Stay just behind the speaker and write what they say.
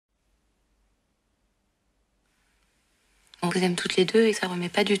On vous aime toutes les deux et ça remet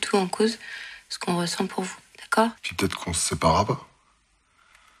pas du tout en cause ce qu'on ressent pour vous, d'accord? Puis peut-être qu'on se séparera pas.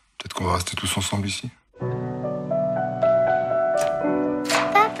 Peut-être qu'on va rester tous ensemble ici.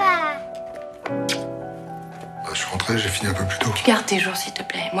 Papa! Je suis rentré, j'ai fini un peu plus tôt. Tu gardes tes jours, s'il te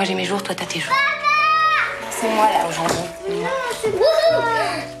plaît. Moi, j'ai mes jours, toi, t'as tes jours. Papa! C'est moi, là, aujourd'hui. Non, c'est bon!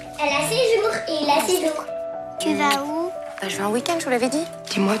 Elle a 6 jours et il a 6 jours. Tu vas où? Je vais en week-end, je vous l'avais dit.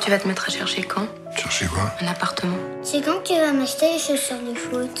 Dis-moi, tu vas te mettre à chercher quand? Chercher quoi? Un appartement. C'est quand tu vas m'acheter les chaussures de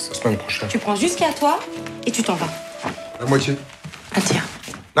foot? La semaine prochaine. Tu prends jusqu'à toi et tu t'en vas. La moitié. Ah, tiens.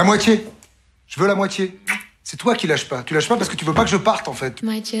 La moitié. Je veux la moitié. C'est toi qui lâches pas. Tu lâches pas parce que tu veux pas que je parte, en fait.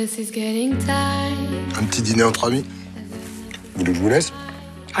 My chest is getting tight. Un petit dîner entre amis. Vous voulez que je vous laisse?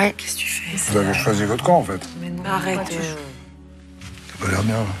 Ouais, qu'est-ce que tu fais? Vous avez choisi votre camp, en fait. Arrête. T'as pas l'air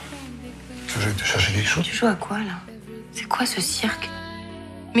bien, là. Tu veux que j'aille te chercher quelque chose? Tu joues à quoi, là? C'est quoi, ce cirque?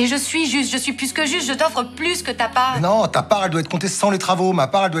 Mais je suis juste, je suis plus que juste, je t'offre plus que ta part. Mais non, ta part, elle doit être comptée sans les travaux. Ma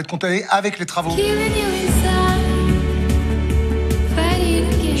part, elle doit être comptée avec les travaux. Killing you inside. Fighting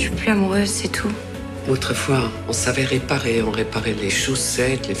Je against. suis plus amoureuse, c'est tout. Autrefois, on savait réparer. On réparait les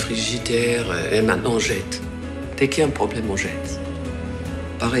chaussettes, les frigidaires, et maintenant on jette. Dès qu'il y a un problème, on jette.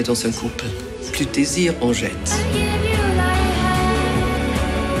 Pareil dans un couple. Plus de désir, on jette. Give you like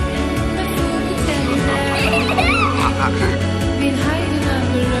been hiding up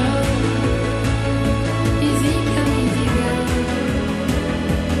below. Easy come, easy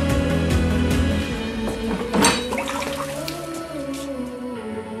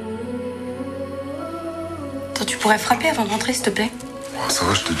Attends, tu pourrais frapper avant de rentrer, s'il te plaît? Oh, ça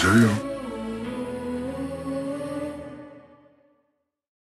va, je t'ai déjà eu, hein.